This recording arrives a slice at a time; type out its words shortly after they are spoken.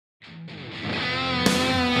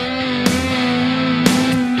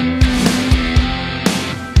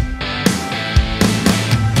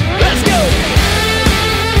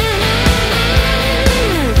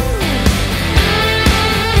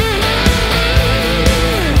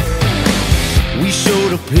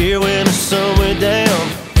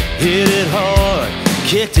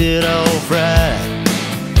kicked it off right.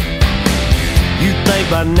 You'd think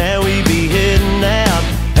by now we'd be heading out,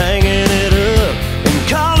 hanging it up and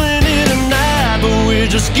calling it a night, but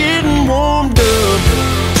we're just getting warmed up,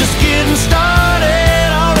 just getting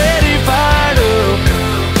started, already fired up.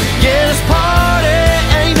 Yeah, this party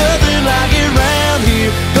ain't nothing like it round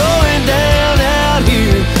here, going down out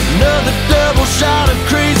here. Another double shot of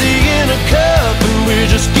crazy in a cup, and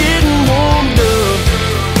we're just getting warmed up.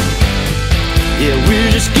 Yeah, we're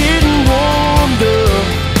just getting warmed up.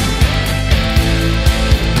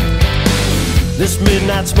 This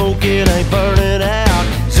midnight smoke, it ain't burning out.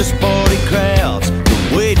 It's just party crowds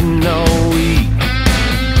been waiting all week.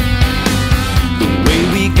 The way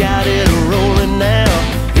we got it rolling now,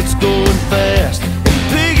 it's going fast and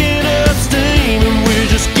picking up steam, and we're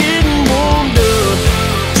just getting warmed up,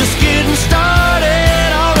 just getting started,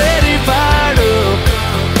 already fired up.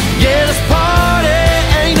 Yeah, this party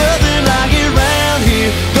ain't nothing like it round here,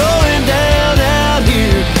 going down out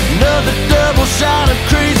here. Another double shot of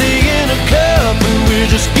crazy in a cup, and we're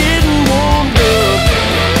just getting warmed up.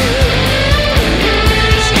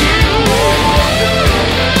 We're just getting warmed up.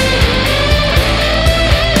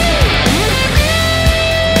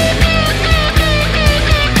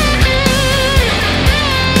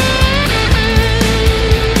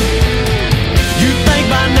 You'd think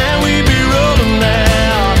by now we'd be rolling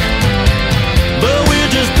out, but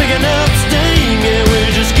we're just picking up steam. Yeah,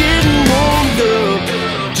 we're just getting warmed up,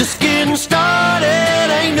 just getting started.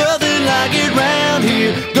 Ain't nothing like it round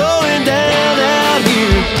here, going down out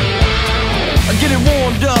here. Get it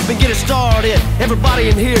warmed up and get it started. Everybody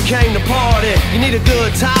in here came to party. You need a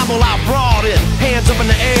good time? Well, I brought it. Hands up in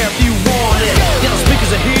the air if you want it. Yeah, the speakers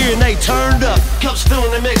are here and they turned up. Cups filling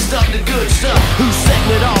and mixed up the good stuff. Who's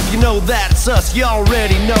setting it off? You know that's us. You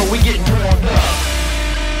already know we getting warmed up.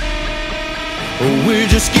 We're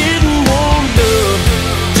just getting